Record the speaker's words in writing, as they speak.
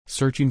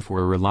Searching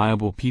for a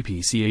reliable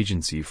PPC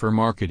agency for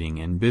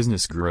marketing and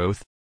business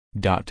growth?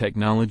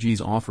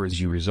 Technologies offers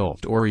you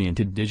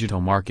result-oriented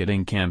digital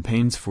marketing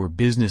campaigns for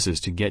businesses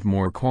to get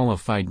more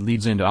qualified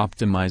leads and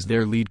optimize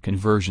their lead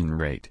conversion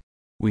rate.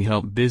 We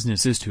help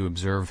businesses to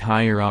observe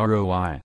higher ROI.